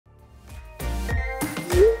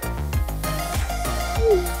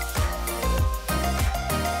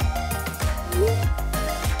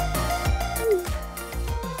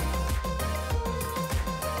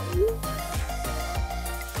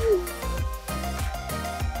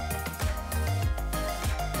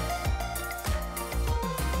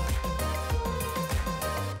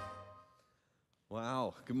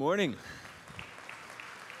Good morning.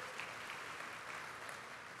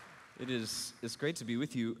 It's great to be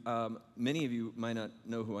with you. Many of you might not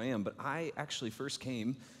know who I am, but I actually first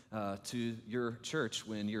came to your church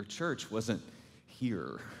when your church wasn't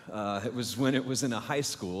here. It was when it was in a high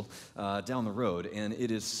school down the road, and it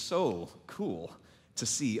is so cool to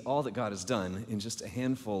see all that God has done in just a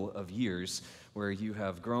handful of years where you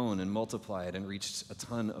have grown and multiplied and reached a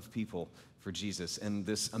ton of people for Jesus, and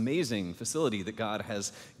this amazing facility that God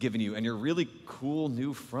has given you, and your really cool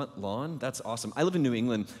new front lawn. That's awesome. I live in New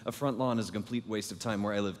England. A front lawn is a complete waste of time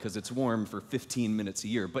where I live because it's warm for 15 minutes a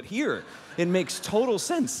year. But here, it makes total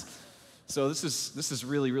sense. So this is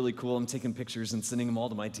really, really cool. I'm taking pictures and sending them all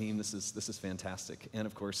to my team. This is fantastic. And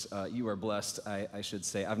of course, you are blessed, I should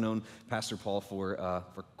say. I've known Pastor Paul for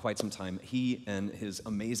quite some time. He and his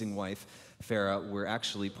amazing wife, Farah, were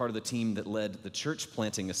actually part of the team that led the church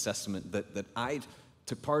planting assessment that I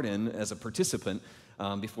took part in as a participant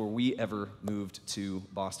before we ever moved to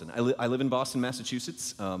Boston. I live in Boston,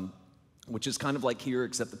 Massachusetts, which is kind of like here,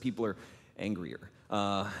 except the people are angrier.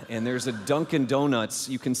 And there's a Dunkin' Donuts.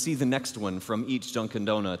 You can see the next one from each Dunkin'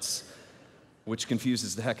 Donuts, which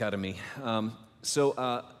confuses the heck out of me.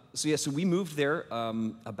 So we moved there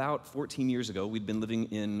about 14 years ago. We'd been living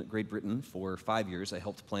in Great Britain for 5 years. I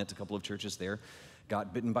helped plant a couple of churches there.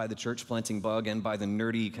 Got bitten by the church planting bug and by the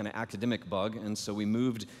nerdy kind of academic bug, and so we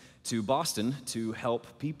moved to Boston to help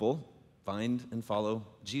people find and follow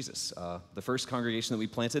Jesus. The first congregation that we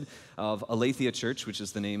planted of Aletheia Church, which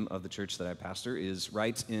is the name of the church that I pastor, is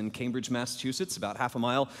right in Cambridge, Massachusetts, about half a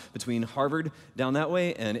mile between Harvard down that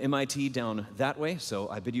way and MIT down that way. So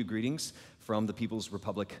I bid you greetings from the People's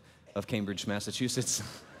Republic of Cambridge, Massachusetts.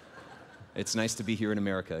 It's nice to be here in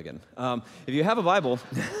America again. If you have a Bible,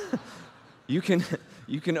 you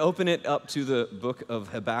can open it up to the book of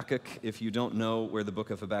Habakkuk. If you don't know where the book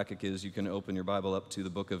of Habakkuk is, you can open your Bible up to the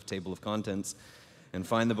book of Table of Contents and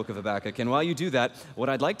find the book of Habakkuk. And while you do that, what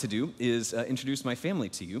I'd like to do is introduce my family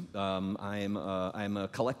to you. I'm a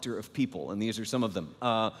collector of people, and these are some of them.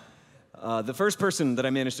 The first person that I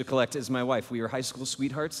managed to collect is my wife. We are high school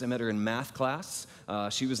sweethearts. I met her in math class.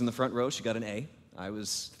 She was in the front row. She got an A. I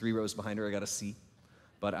was 3 rows behind her. I got a C.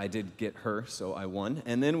 But I did get her, so I won.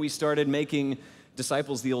 And then we started making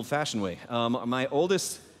disciples the old-fashioned way. My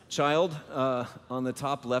oldest child on the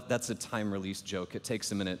top left, that's a time-release joke. It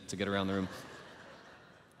takes a minute to get around the room.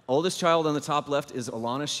 Oldest child on the top left is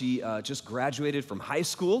Alana. She just graduated from high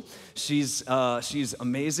school. She's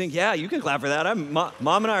amazing. Yeah, you can clap for that.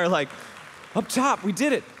 Mom and I are like, up top, we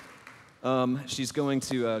did it. She's going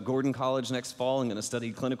to Gordon College next fall and going to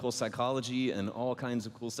study clinical psychology and all kinds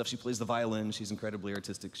of cool stuff. She plays the violin. She's incredibly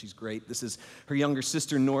artistic. She's great. This is her younger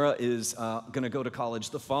sister, Nora, is going to go to college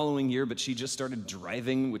the following year, but she just started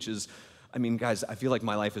driving, which is, I mean, guys, I feel like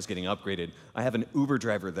my life is getting upgraded. I have an Uber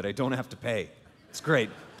driver that I don't have to pay. It's great.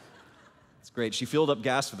 It's great. She filled up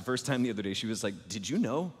gas for the first time the other day. She was like, "Did you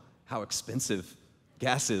know how expensive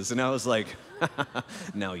gas is?" And I was like,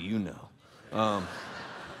 now you know.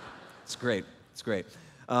 It's great. It's great.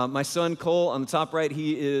 My son, Cole, on the top right,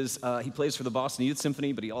 he plays for the Boston Youth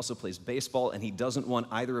Symphony, but he also plays baseball, and he doesn't want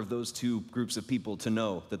either of those two groups of people to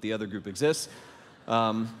know that the other group exists.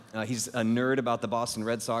 He's a nerd about the Boston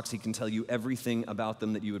Red Sox. He can tell you everything about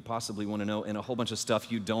them that you would possibly want to know, and a whole bunch of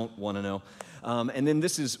stuff you don't want to know. And then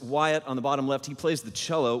this is Wyatt on the bottom left. He plays the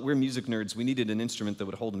cello. We're music nerds. We needed an instrument that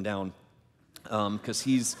would hold him down because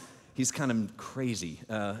he's kind of crazy.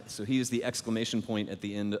 So he is the exclamation point at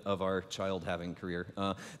the end of our child-having career.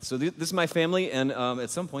 So this is my family, and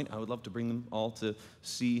at some point, I would love to bring them all to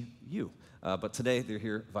see you. But today, they're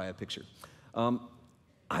here via picture.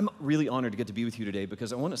 I'm really honored to get to be with you today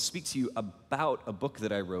because I want to speak to you about a book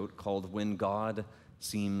that I wrote called When God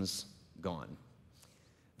Seems Gone.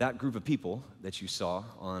 That group of people that you saw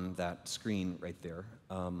on that screen right there,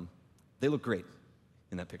 they look great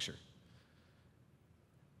in that picture.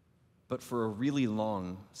 But for a really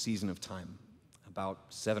long season of time, about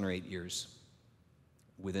 7 or 8 years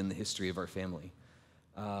within the history of our family,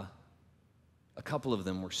 a couple of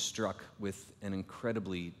them were struck with an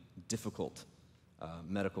incredibly difficult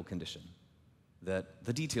medical condition, that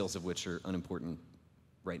the details of which are unimportant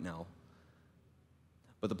right now.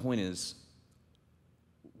 But the point is,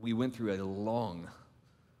 we went through a long,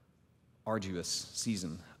 arduous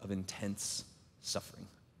season of intense suffering,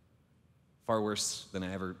 far worse than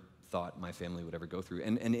I ever thought my family would ever go through.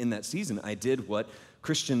 And in that season, I did what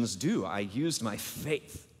Christians do. I used my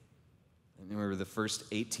faith. I remember the first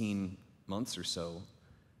 18 months or so,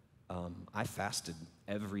 I fasted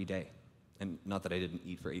every day. And not that I didn't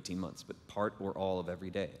eat for 18 months, but part or all of every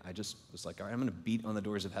day. I just was like, all right, I'm going to beat on the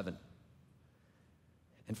doors of heaven.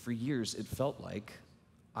 And for years, it felt like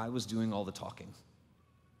I was doing all the talking.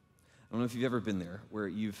 I don't know if you've ever been there where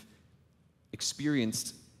you've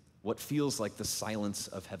experienced what feels like the silence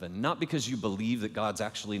of heaven. Not because you believe that God's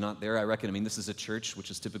actually not there. I reckon, this is a church,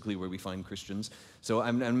 which is typically where we find Christians. So I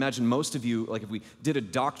imagine most of you, like if we did a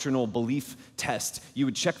doctrinal belief test, you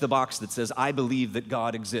would check the box that says, I believe that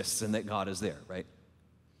God exists and that God is there, right?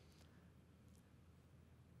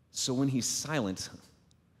 So when he's silent,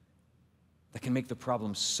 that can make the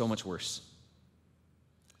problem so much worse.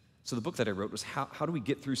 So the book that I wrote was how do we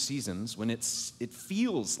get through seasons when it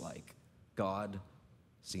feels like God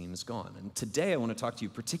seems gone? And today I want to talk to you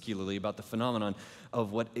particularly about the phenomenon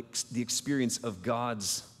of the experience of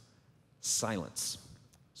God's silence.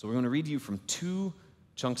 So we're going to read to you from two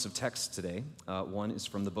chunks of text today. One is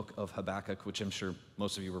from the book of Habakkuk, which I'm sure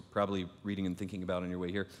most of you were probably reading and thinking about on your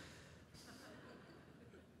way here.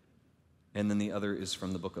 And then the other is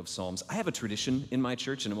from the book of Psalms. I have a tradition in my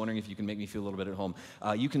church, and I'm wondering if you can make me feel a little bit at home.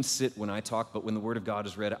 You can sit when I talk, but when the word of God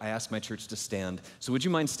is read, I ask my church to stand. So would you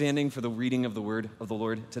mind standing for the reading of the word of the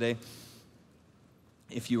Lord today?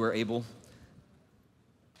 If you are able.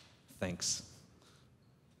 Thanks.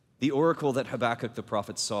 The oracle that Habakkuk the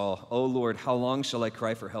prophet saw, O Lord, how long shall I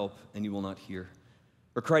cry for help, and you will not hear?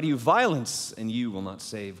 Or cry to you violence, and you will not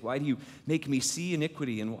save? Why do you make me see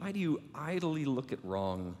iniquity, and why do you idly look at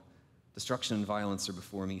wrong? Destruction and violence are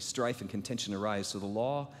before me. Strife and contention arise. So the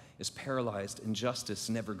law is paralyzed and justice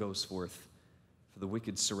never goes forth. For the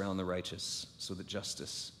wicked surround the righteous, so that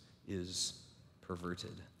justice is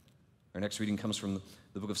perverted. Our next reading comes from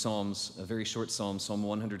the book of Psalms, a very short psalm, Psalm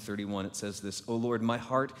 131. It says this, O Lord, my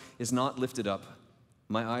heart is not lifted up.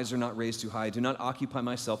 My eyes are not raised too high. I do not occupy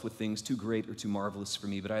myself with things too great or too marvelous for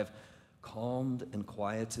me, but I have calmed and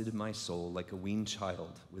quieted my soul like a weaned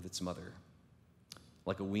child with its mother.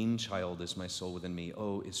 Like a weaned child is my soul within me.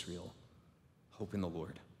 O Israel, hope in the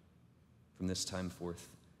Lord from this time forth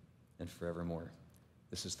and forevermore.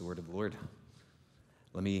 This is the word of the Lord.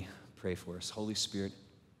 Let me pray for us. Holy Spirit,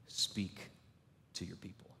 speak to your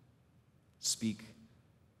people. Speak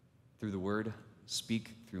through the word. Speak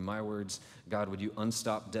through my words. God, would you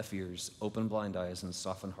unstop deaf ears, open blind eyes, and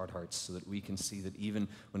soften hard hearts so that we can see that even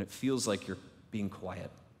when it feels like you're being quiet,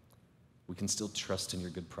 we can still trust in your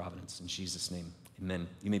good providence. In Jesus' name, amen.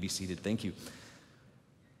 You may be seated. Thank you.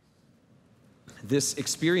 This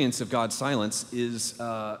experience of God's silence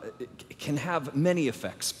it can have many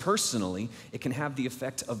effects. Personally, it can have the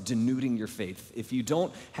effect of denuding your faith. If you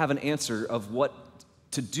don't have an answer of what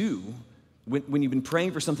to do, when you've been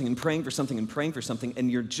praying for something and praying for something and praying for something, and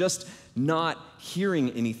you're just not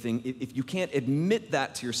hearing anything, if you can't admit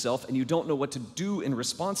that to yourself and you don't know what to do in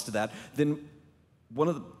response to that, then one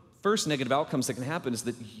of the first negative outcomes that can happen is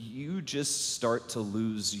that you just start to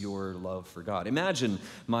lose your love for God. Imagine,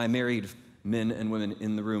 my married men and women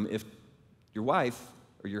in the room, if your wife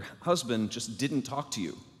or your husband just didn't talk to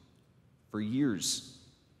you for years.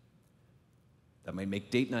 That might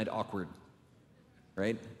make date night awkward,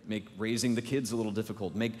 right? Make raising the kids a little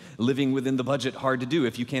difficult. Make living within the budget hard to do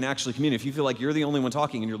if you can't actually communicate. If you feel like you're the only one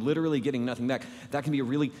talking and you're literally getting nothing back, that can be a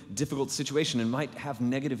really difficult situation and might have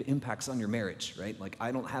negative impacts on your marriage, right? Like,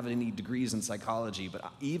 I don't have any degrees in psychology, but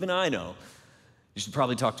even I know you should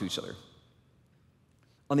probably talk to each other.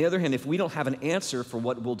 On the other hand, if we don't have an answer for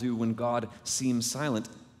what we'll do when God seems silent,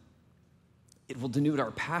 it will denude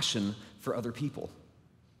our passion for other people.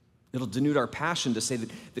 It'll denude our passion to say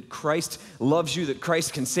that Christ loves you, that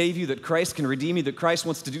Christ can save you, that Christ can redeem you, that Christ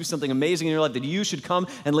wants to do something amazing in your life, that you should come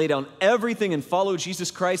and lay down everything and follow Jesus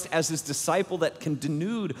Christ as his disciple. That can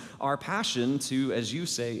denude our passion to, as you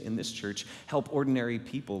say in this church, help ordinary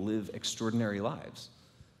people live extraordinary lives.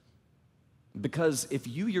 Because if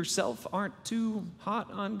you yourself aren't too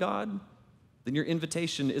hot on God, then your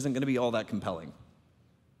invitation isn't going to be all that compelling.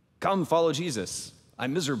 Come, follow Jesus.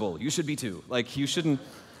 I'm miserable. You should be too. Like, you shouldn't...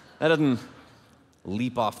 That doesn't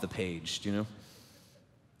leap off the page, do you know?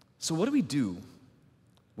 So what do we do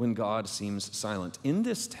when God seems silent? In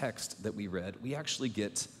this text that we read, we actually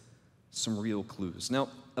get some real clues. Now,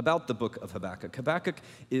 about the book of Habakkuk. Habakkuk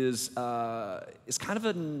is kind of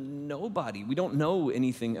a nobody. We don't know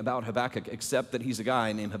anything about Habakkuk except that he's a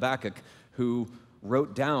guy named Habakkuk who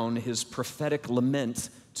wrote down his prophetic lament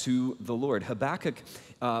to the Lord. Habakkuk,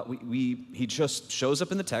 he just shows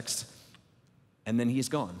up in the text, and then he's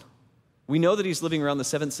gone. We know that he's living around the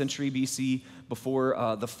 7th century BC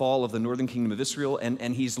before the fall of the northern kingdom of Israel,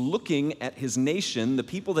 and he's looking at his nation, the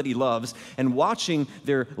people that he loves, and watching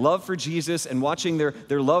their love for Jesus and watching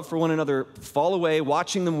their love for one another fall away,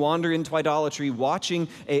 watching them wander into idolatry, watching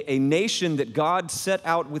a nation that God set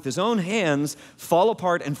out with his own hands fall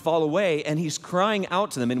apart and fall away, and he's crying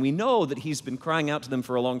out to them. And we know that he's been crying out to them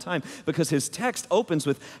for a long time because his text opens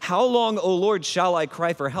with, "How long, O Lord, shall I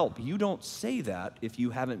cry for help?" You don't say that if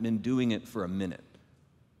you haven't been doing it for a minute.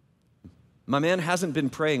 My man hasn't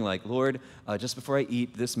been praying like, "Lord, just before I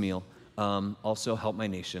eat this meal, also help my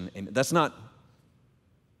nation." Amen. That's not.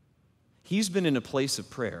 He's been in a place of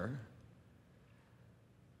prayer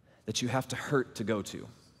that you have to hurt to go to.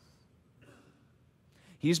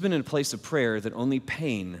 He's been in a place of prayer that only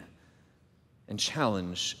pain and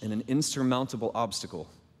challenge and an insurmountable obstacle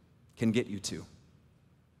can get you to.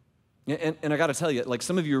 And I got to tell you, like,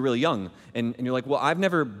 some of you are really young, and you're like, "Well, I've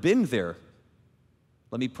never been there."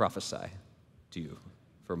 Let me prophesy to you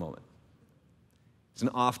for a moment. It's an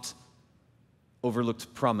oft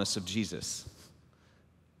overlooked promise of Jesus.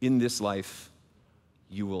 In this life,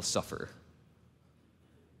 you will suffer.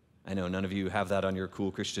 I know none of you have that on your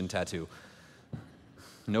cool Christian tattoo.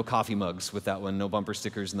 No coffee mugs with that one, no bumper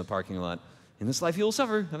stickers in the parking lot. In this life, you will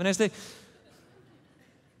suffer. Have a nice day.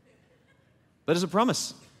 But as a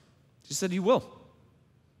promise, he said you will.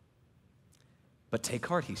 But take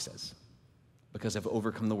heart, he says, because I've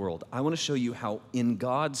overcome the world. I want to show you how in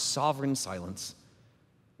God's sovereign silence,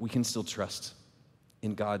 we can still trust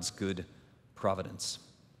in God's good providence.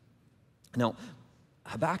 Now,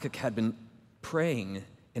 Habakkuk had been praying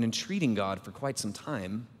and entreating God for quite some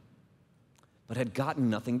time, but had gotten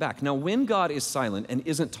nothing back. Now, when God is silent and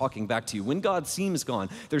isn't talking back to you, when God seems gone,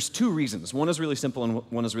 there's two reasons. One is really simple and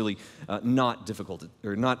one is really not difficult,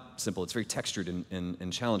 or not simple. It's very textured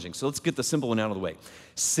and challenging. So let's get the simple one out of the way.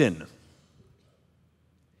 Sin.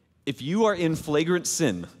 If you are in flagrant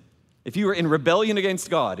sin, if you are in rebellion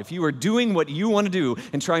against God, if you are doing what you want to do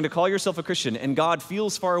and trying to call yourself a Christian and God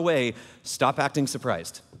feels far away, stop acting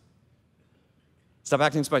surprised. Stop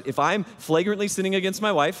acting surprised. If I'm flagrantly sinning against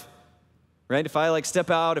my wife, right? If I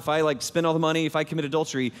step out, if I spend all the money, if I commit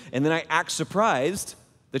adultery, and then I act surprised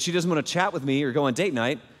that she doesn't want to chat with me or go on date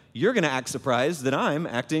night, you're going to act surprised that I'm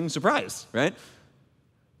acting surprised, right?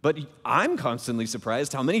 But I'm constantly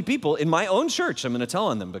surprised how many people in my own church, I'm going to tell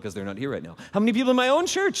on them because they're not here right now, how many people in my own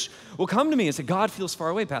church will come to me and say, "God feels far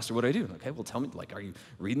away, Pastor, what do I do?" Okay, well, tell me, are you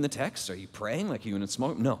reading the text? Are you praying? Are you in a small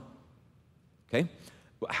group? No. Okay?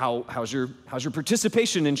 How's your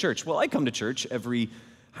participation in church? Well, I come to church every,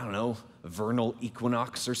 vernal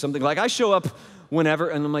equinox or something. I show up whenever,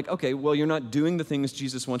 and I'm like, okay, well, you're not doing the things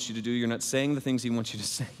Jesus wants you to do. You're not saying the things he wants you to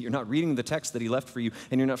say. You're not reading the text that he left for you,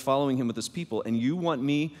 and you're not following him with his people. And you want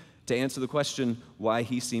me to answer the question why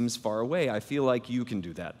he seems far away. I feel like you can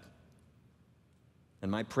do that.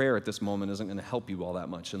 And my prayer at this moment isn't going to help you all that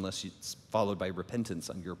much unless it's followed by repentance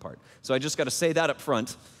on your part. So I just got to say that up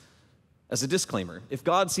front as a disclaimer. If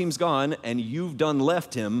God seems gone and you've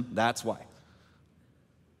left him, that's why.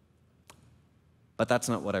 But that's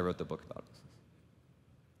not what I wrote the book about.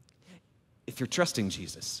 If you're trusting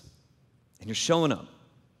Jesus, and you're showing up,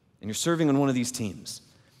 and you're serving on one of these teams,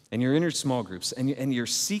 and you're in your small groups, and you're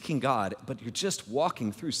seeking God, but you're just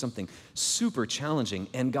walking through something super challenging,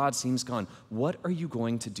 and God seems gone, what are you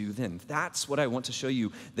going to do then? That's what I want to show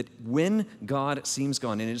you, that when God seems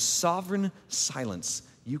gone, in his sovereign silence,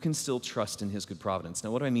 you can still trust in his good providence.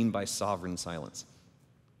 Now, what do I mean by sovereign silence?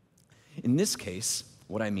 In this case,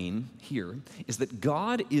 what I mean here is that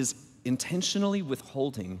God is intentionally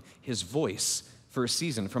withholding his voice for a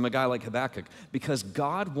season from a guy like Habakkuk because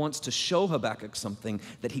God wants to show Habakkuk something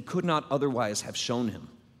that he could not otherwise have shown him.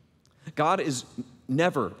 God is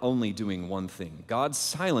never only doing one thing. God's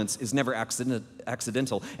silence is never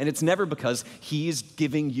accidental, and it's never because he's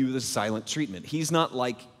giving you the silent treatment. He's not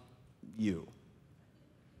like you,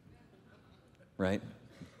 right?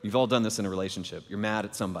 You've all done this in a relationship. You're mad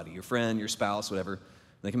at somebody, your friend, your spouse, whatever.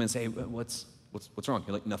 They come in and say, "Hey, what's wrong?"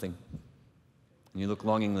 You're like, "Nothing." And you look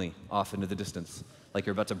longingly off into the distance, like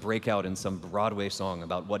you're about to break out in some Broadway song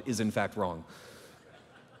about what is in fact wrong.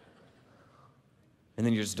 And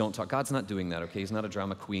then you just don't talk. God's not doing that, okay? He's not a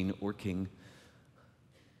drama queen or king.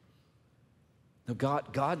 No,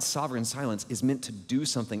 God's sovereign silence is meant to do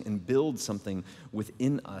something and build something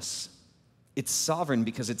within us. It's sovereign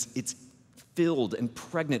because it's filled and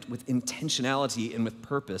pregnant with intentionality and with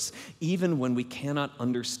purpose, even when we cannot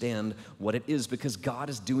understand what it is, because God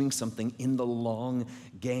is doing something in the long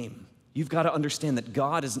game. You've got to understand that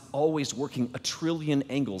God is always working a trillion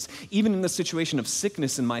angles. Even in the situation of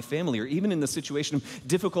sickness in my family, or even in the situation of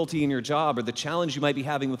difficulty in your job, or the challenge you might be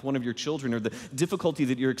having with one of your children, or the difficulty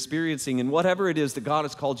that you're experiencing, and whatever it is that God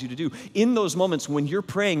has called you to do, in those moments when you're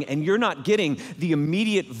praying and you're not getting the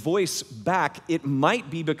immediate voice back, it might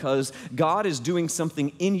be because God is doing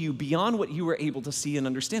something in you beyond what you were able to see and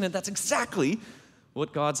understand. And that's exactly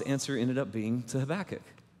what God's answer ended up being to Habakkuk.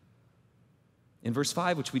 In verse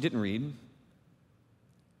 5, which we didn't read,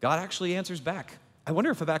 God actually answers back. I wonder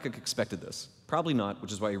if Habakkuk expected this. Probably not,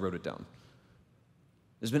 which is why he wrote it down.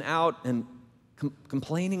 He's been out and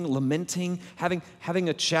complaining, lamenting, having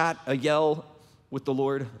a chat, a yell with the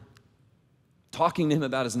Lord, talking to him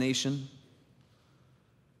about his nation.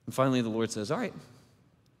 And finally the Lord says, all right,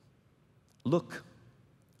 look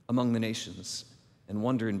among the nations and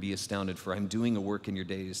wonder and be astounded, for I'm doing a work in your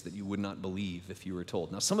days that you would not believe if you were told.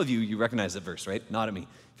 Now, some of you recognize that verse, right? Not at me.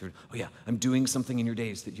 Oh yeah, I'm doing something in your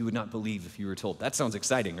days that you would not believe if you were told. That sounds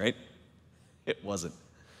exciting, right? It wasn't.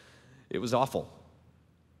 It was awful.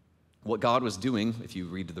 What God was doing, if you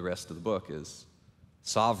read the rest of the book, is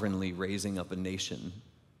sovereignly raising up a nation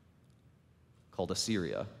called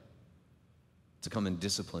Assyria to come and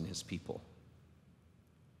discipline his people.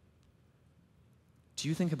 Do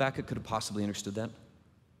you think Habakkuk could have possibly understood that?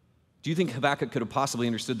 Do you think Habakkuk could have possibly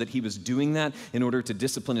understood that he was doing that in order to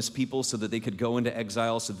discipline his people so that they could go into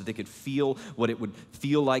exile, so that they could feel what it would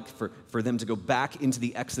feel like for them to go back into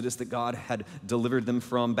the exodus that God had delivered them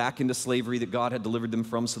from, back into slavery that God had delivered them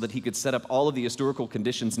from, so that he could set up all of the historical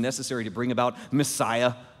conditions necessary to bring about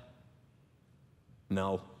Messiah?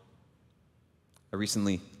 No. I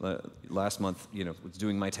recently, last month, was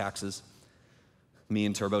doing my taxes. Me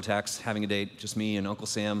and TurboTax having a date, just me and Uncle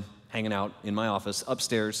Sam hanging out in my office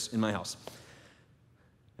upstairs in my house.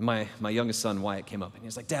 And my youngest son, Wyatt, came up and he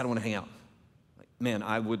was like, Dad, I want to hang out. I'm like, man,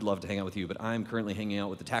 I would love to hang out with you, but I'm currently hanging out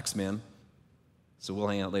with the tax man, so we'll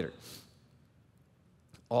hang out later.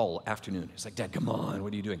 All afternoon. He's like, Dad, come on,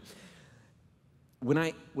 what are you doing? When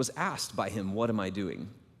I was asked by him, what am I doing?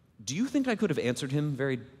 Do you think I could have answered him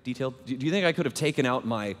very detailed? Do you think I could have taken out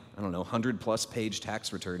my, 100-plus page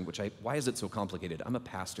tax return, why is it so complicated? I'm a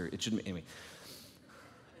pastor. It shouldn't be, anyway.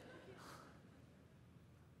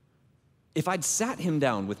 If I'd sat him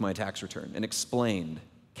down with my tax return and explained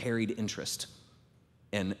carried interest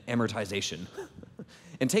and amortization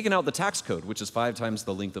and taken out the tax code, which is 5 times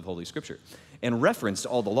the length of Holy Scripture, and referenced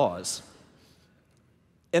all the laws,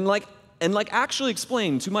 and actually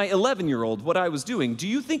explained to my 11-year-old what I was doing, do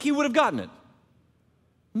you think he would have gotten it?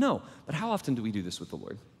 No. But how often do we do this with the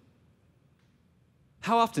Lord?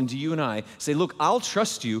 How often do you and I say, look, I'll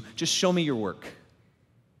trust you, just show me your work.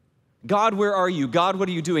 God, where are you? God, what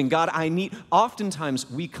are you doing? God, I need. Oftentimes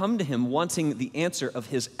we come to him wanting the answer of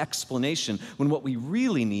his explanation, when what we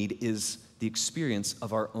really need is the experience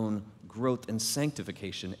of our own growth and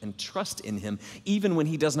sanctification and trust in him, even when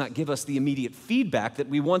he does not give us the immediate feedback that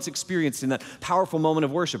we once experienced in that powerful moment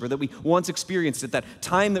of worship, or that we once experienced at that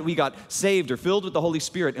time that we got saved or filled with the Holy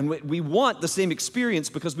Spirit. And we want the same experience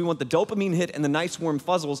because we want the dopamine hit and the nice warm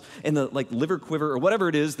fuzzles and the liver quiver or whatever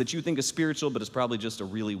it is that you think is spiritual, but is probably just a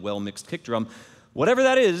really well-mixed kick drum. Whatever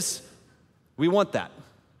that is, we want that.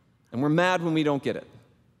 And we're mad when we don't get it.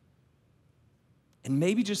 And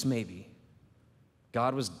maybe, just maybe,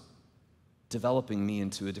 God was developing me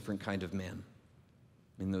into a different kind of man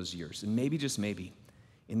in those years. And maybe, just maybe,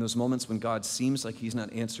 in those moments when God seems like he's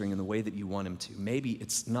not answering in the way that you want him to, maybe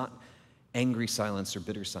it's not angry silence or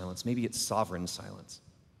bitter silence. Maybe it's sovereign silence.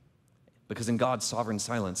 Because in God's sovereign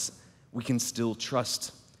silence, we can still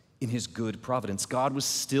trust in his good providence. God was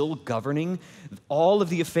still governing all of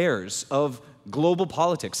the affairs of global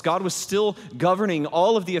politics. God was still governing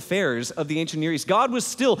all of the affairs of the ancient Near East. God was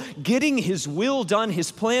still getting his will done,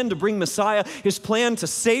 his plan to bring Messiah, his plan to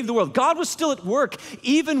save the world. God was still at work,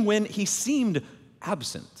 even when he seemed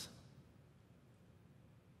absent.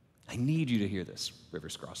 I need you to hear this,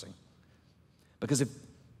 Rivers Crossing. Because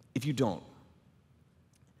if you don't,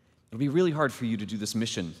 it'll be really hard for you to do this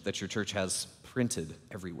mission that your church has printed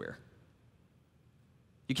everywhere.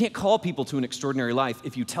 You can't call people to an extraordinary life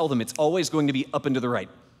if you tell them it's always going to be up and to the right.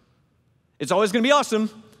 It's always going to be awesome.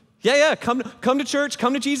 Yeah, come to church,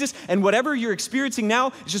 come to Jesus, and whatever you're experiencing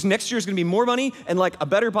now, it's just next year is going to be more money and a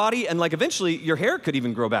better body, and eventually your hair could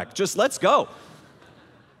even grow back. Just let's go.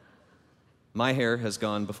 My hair has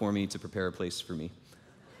gone before me to prepare a place for me.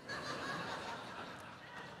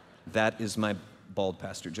 That is my bald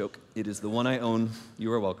pastor joke. It is the one I own.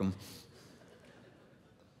 You are welcome.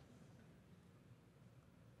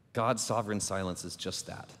 God's sovereign silence is just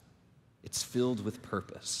that. It's filled with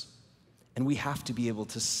purpose. And we have to be able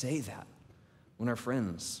to say that when our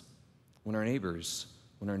friends when our neighbors,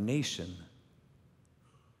 when our nation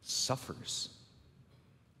suffers.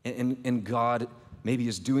 And God maybe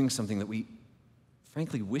is doing something that we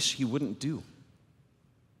frankly wish he wouldn't do.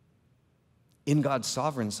 In God's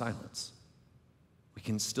sovereign silence, we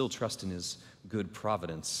can still trust in his good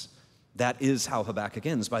providence. That is how Habakkuk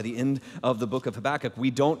ends. By the end of the book of Habakkuk,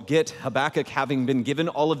 we don't get Habakkuk having been given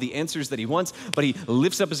all of the answers that he wants, but he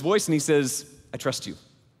lifts up his voice and he says, I trust you.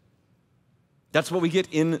 That's what we get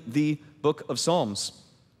in the book of Psalms.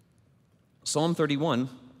 Psalm 31,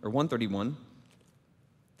 or 131,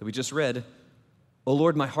 that we just read, O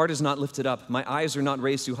Lord, my heart is not lifted up, my eyes are not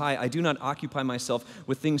raised too high. I do not occupy myself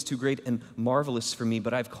with things too great and marvelous for me,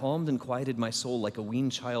 but I've calmed and quieted my soul like a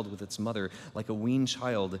weaned child with its mother. Like a weaned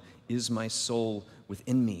child is my soul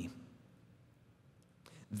within me.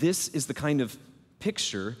 This is the kind of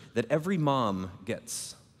picture that every mom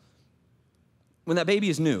gets. When that baby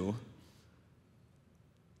is new,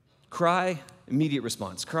 cry, immediate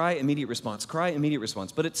response, cry, immediate response, cry, immediate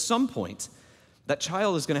response. But at some point, that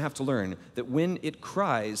child is going to have to learn that when it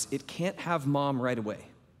cries, it can't have mom right away.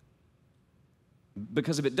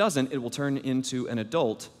 Because if it doesn't, it will turn into an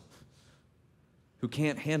adult who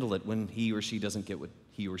can't handle it when he or she doesn't get what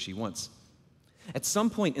he or she wants. At some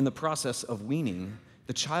point in the process of weaning,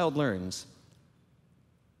 the child learns,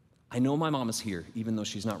 I know my mom is here, even though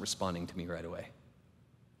she's not responding to me right away.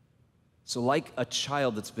 So like a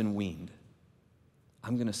child that's been weaned,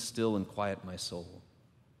 I'm going to still and quiet my soul.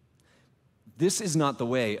 This is not the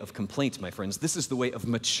way of complaint, my friends. This is the way of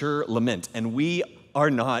mature lament, and we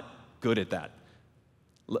are not good at that.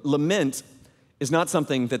 Lament is not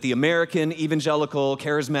something that the American evangelical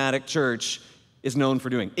charismatic church is known for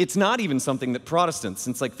doing. It's not even something that Protestants,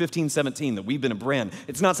 since like 1517, that we've been a brand,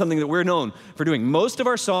 it's not something that we're known for doing. Most of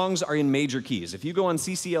our songs are in major keys. If you go on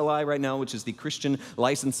CCLI right now, which is the Christian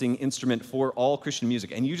licensing instrument for all Christian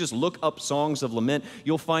music, and you just look up songs of lament,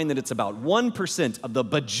 you'll find that it's about 1% of the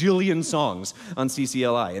bajillion songs on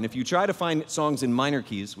CCLI. And if you try to find songs in minor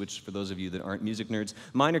keys, which for those of you that aren't music nerds,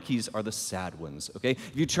 minor keys are the sad ones, okay?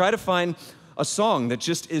 If you try to find a song that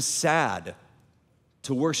just is sad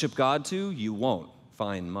to worship God to, you won't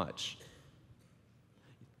find much.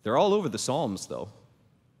 They're all over the Psalms, though.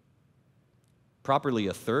 Properly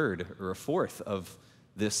a third or a fourth of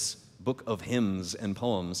this book of hymns and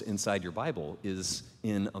poems inside your Bible is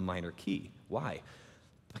in a minor key. Why?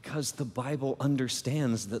 Because the Bible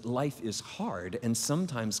understands that life is hard and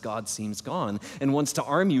sometimes God seems gone and wants to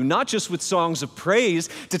arm you not just with songs of praise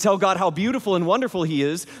to tell God how beautiful and wonderful he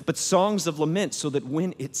is, but songs of lament so that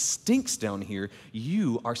when it stinks down here,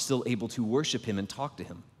 you are still able to worship him and talk to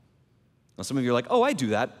him. Now some of you are like, oh, I do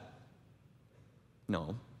that.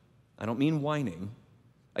 No, I don't mean whining.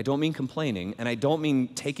 I don't mean complaining, and I don't mean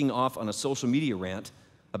taking off on a social media rant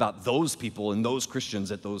about those people and those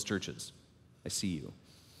Christians at those churches. I see you.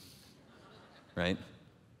 Right?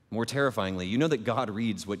 More terrifyingly, you know that God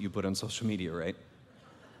reads what you put on social media, right?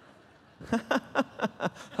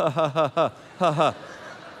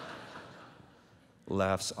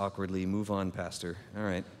 Laughs awkwardly. Move on, Pastor. All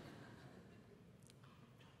right.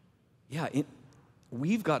 Yeah,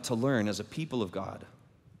 we've got to learn as a people of God.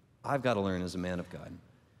 I've got to learn as a man of God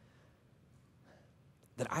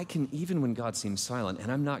that I can, even when God seems silent and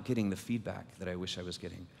I'm not getting the feedback that I wish I was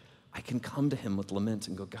getting, I can come to him with lament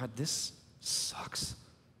and go, God, this sucks.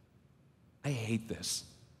 I hate this.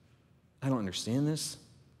 I don't understand this.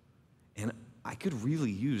 And I could really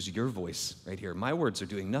use your voice right here. My words are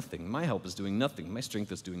doing nothing. My help is doing nothing. My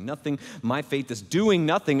strength is doing nothing. My faith is doing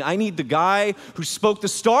nothing. I need the guy who spoke the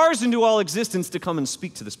stars into all existence to come and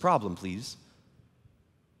speak to this problem, please.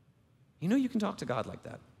 You know you can talk to God like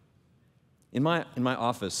that. In my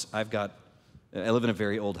office, I live in a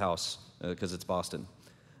very old house because it's Boston.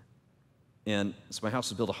 And so my house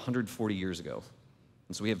was built 140 years ago.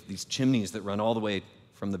 And so we have these chimneys that run all the way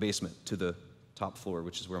from the basement to the top floor,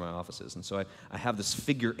 which is where my office is. And so I have this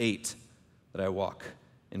figure 8 that I walk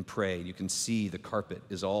and pray. You can see the carpet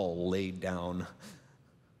is all laid down with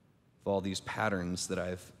all these patterns that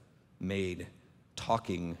I've made,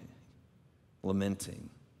 talking, lamenting,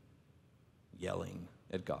 yelling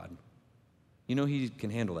at God. You know he can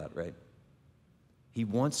handle that, right? He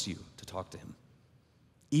wants you to talk to him.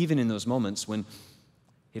 Even in those moments when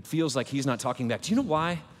it feels like he's not talking back. Do you know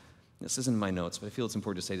why? This isn't in my notes, but I feel it's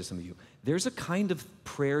important to say to some of you. There's a kind of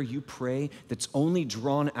prayer you pray that's only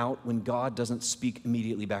drawn out when God doesn't speak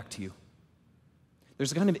immediately back to you.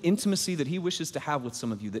 There's a kind of intimacy that he wishes to have with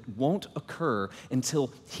some of you that won't occur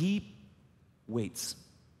until he waits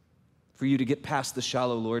for you to get past the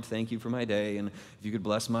shallow, Lord, thank you for my day, and if you could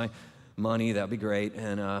bless my money, that'd be great,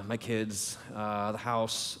 and my kids, the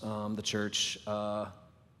house, the church,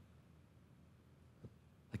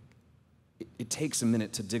 it takes a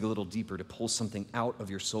minute to dig a little deeper, to pull something out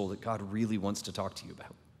of your soul that God really wants to talk to you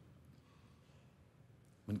about.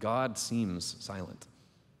 When God seems silent,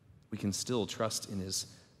 we can still trust in his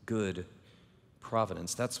good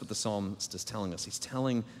providence. That's what the psalmist is telling us. He's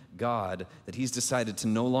telling God that he's decided to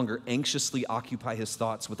no longer anxiously occupy his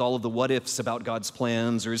thoughts with all of the what-ifs about God's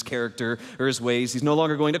plans or his character or his ways. He's no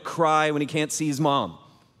longer going to cry when he can't see his mom.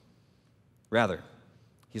 Rather,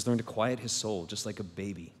 he's learned to quiet his soul just like a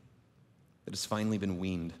baby that has finally been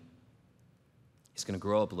weaned. He's going to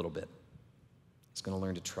grow up a little bit. He's going to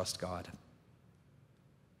learn to trust God,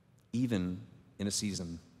 even in a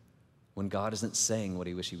season when God isn't saying what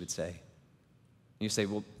he wishes he would say. And you say,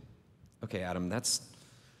 well, okay, Adam, that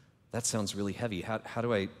sounds really heavy.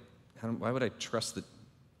 Why would I trust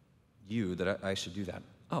that I should do that?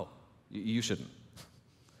 Oh, you shouldn't.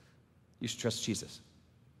 You should trust Jesus.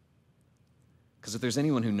 Because if there's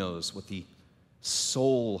anyone who knows what the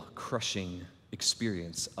soul-crushing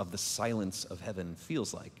experience of the silence of heaven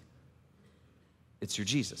feels like, it's your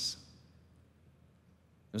Jesus.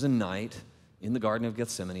 There's a night in the Garden of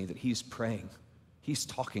Gethsemane that he's praying. He's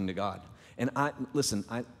talking to God. And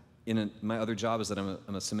my other job is that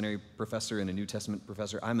I'm a seminary professor and a New Testament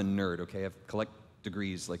professor. I'm a nerd, okay? I collect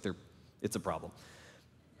degrees it's a problem.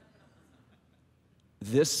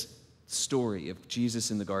 This story of Jesus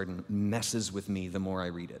in the garden messes with me the more I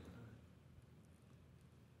read it.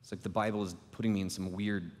 It's like the Bible is putting me in some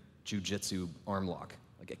weird jujitsu arm lock.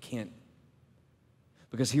 Like I can't.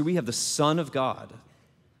 Because here we have the Son of God,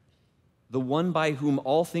 the one by whom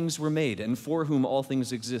all things were made and for whom all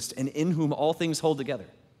things exist and in whom all things hold together,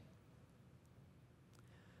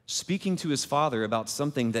 speaking to his Father about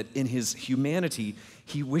something that in his humanity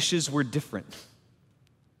he wishes were different.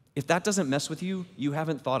 If that doesn't mess with you, you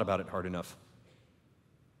haven't thought about it hard enough.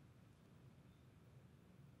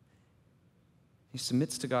 He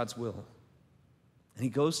submits to God's will, and he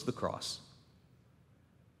goes to the cross.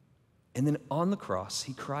 And then on the cross,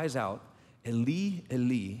 he cries out, Eli,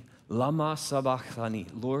 Eli, lama sabachthani.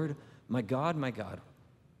 Lord, my God,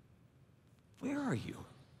 where are you?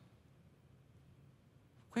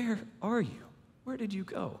 Where are you? Where did you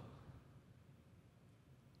go?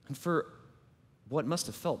 And for what must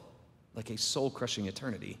have felt like a soul-crushing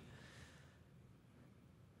eternity,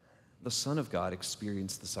 the Son of God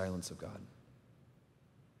experienced the silence of God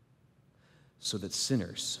so that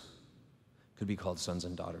sinners could be called sons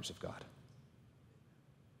and daughters of God.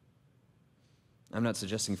 I'm not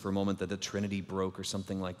suggesting for a moment that the Trinity broke or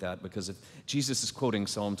something like that, because if Jesus is quoting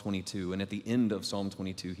Psalm 22, and at the end of Psalm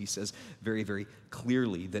 22, he says very, very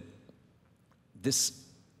clearly that this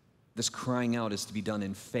crying out is to be done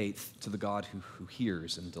in faith to the God who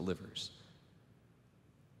hears and delivers.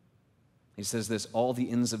 He says this, all the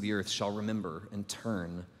ends of the earth shall remember and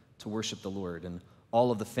turn to worship the Lord, and all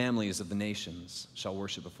of the families of the nations shall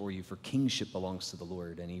worship before you, for kingship belongs to the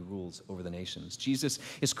Lord, and he rules over the nations. Jesus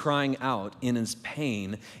is crying out in his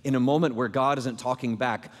pain in a moment where God isn't talking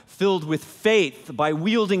back, filled with faith by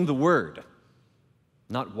wielding the word,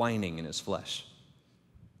 not whining in his flesh.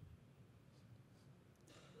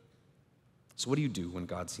 So what do you do when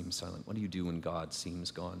God seems silent? What do you do when God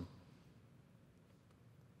seems gone?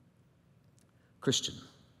 Christian,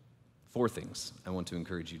 4 things I want to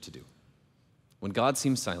encourage you to do. When God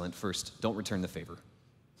seems silent, first, don't return the favor.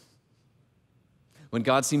 When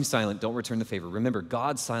God seems silent, don't return the favor. Remember,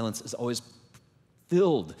 God's silence is always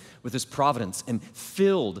filled with his providence and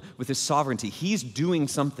filled with his sovereignty. He's doing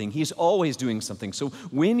something. He's always doing something. So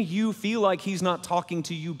when you feel like he's not talking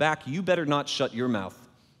to you back, you better not shut your mouth.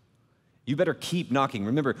 You better keep knocking.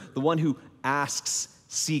 Remember, the one who asks,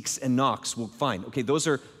 seeks, and knocks will find. Okay, those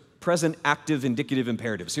are present, active, indicative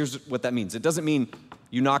imperatives. Here's what that means. It doesn't mean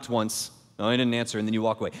you knocked once, no, I didn't answer, and then you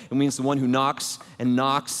walk away. It means the one who knocks and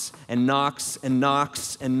knocks and knocks and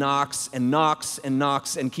knocks and knocks and knocks and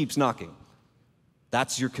knocks and keeps knocking.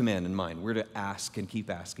 That's your command and mine. We're to ask and keep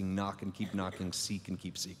asking, knock and keep knocking, seek and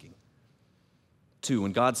keep seeking. 2,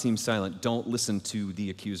 when God seems silent, don't listen to the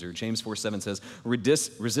accuser. James 4:7 says,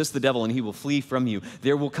 resist the devil and he will flee from you.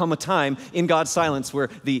 There will come a time in God's silence where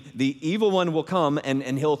the evil one will come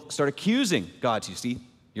and he'll start accusing God. You see,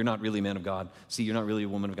 you're not really a man of God. See, you're not really a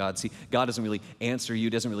woman of God. See, God doesn't really answer you,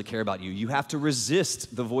 doesn't really care about you. You have to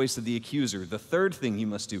resist the voice of the accuser. The 3rd thing you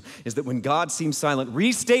must do is that when God seems silent,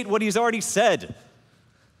 restate what he's already said.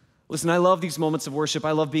 Listen, I love these moments of worship.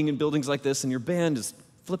 I love being in buildings like this, and your band is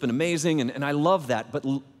flipping amazing, and I love that. But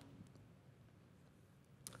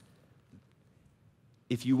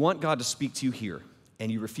if you want God to speak to you here, and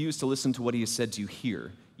you refuse to listen to what he has said to you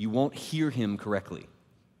here, you won't hear him correctly.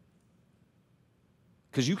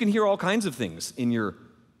 Because you can hear all kinds of things in your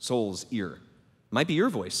soul's ear. It might be your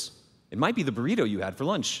voice. It might be the burrito you had for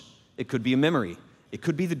lunch. It could be a memory. It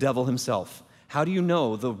could be the devil himself. How do you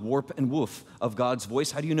know the warp and woof of God's voice?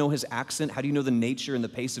 How do you know his accent? How do you know the nature and the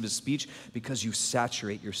pace of his speech? Because you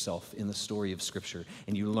saturate yourself in the story of Scripture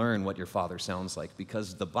and you learn what your Father sounds like.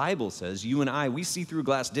 Because the Bible says, you and I, we see through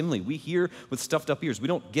glass dimly. We hear with stuffed up ears. We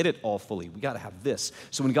don't get it all fully. We got to have this.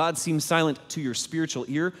 So when God seems silent to your spiritual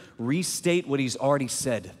ear, restate what he's already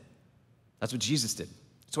said. That's what Jesus did.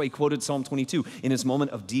 That's why he quoted Psalm 22 in his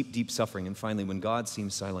moment of deep, deep suffering. And finally, when God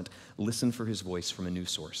seems silent, listen for his voice from a new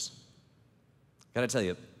source. Gotta tell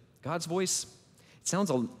you, God's voice, it sounds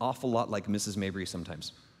an awful lot like Mrs. Mabry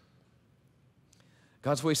sometimes.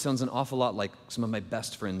 God's voice sounds an awful lot like some of my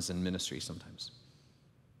best friends in ministry sometimes.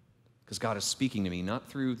 Because God is speaking to me, not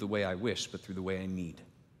through the way I wish, but through the way I need.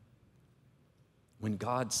 When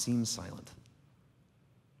God seems silent,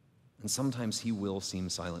 and sometimes he will seem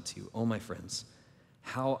silent to you. Oh, my friends,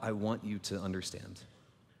 how I want you to understand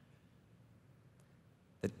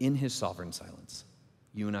that in his sovereign silence,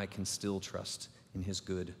 you and I can still trust in his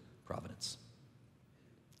good providence.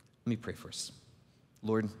 Let me pray first.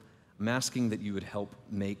 Lord, I'm asking that you would help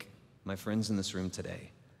make my friends in this room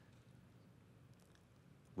today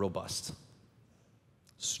robust,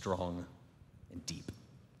 strong, and deep.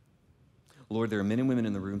 Lord, there are men and women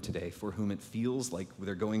in the room today for whom it feels like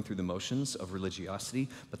they're going through the motions of religiosity,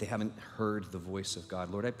 but they haven't heard the voice of God.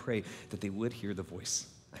 Lord, I pray that they would hear the voice.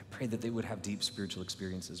 I pray that they would have deep spiritual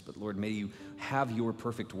experiences, but Lord, may you have your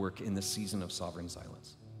perfect work in this season of sovereign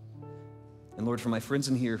silence. And Lord, for my friends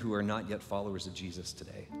in here who are not yet followers of Jesus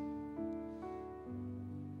today,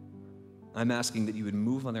 I'm asking that you would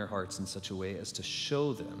move on their hearts in such a way as to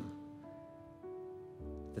show them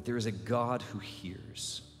that there is a God who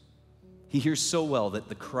hears. He hears so well that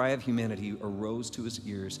the cry of humanity arose to his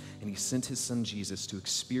ears, and he sent his son Jesus to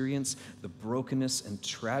experience the brokenness and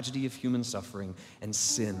tragedy of human suffering and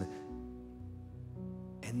sin,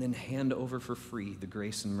 and then hand over for free the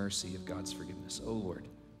grace and mercy of God's forgiveness. Oh Lord,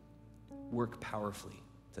 work powerfully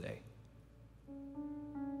today.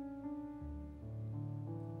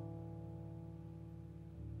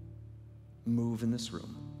 Move in this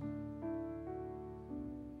room.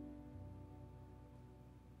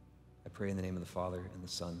 I pray in the name of the Father, and the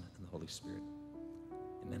Son, and the Holy Spirit.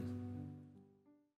 Amen.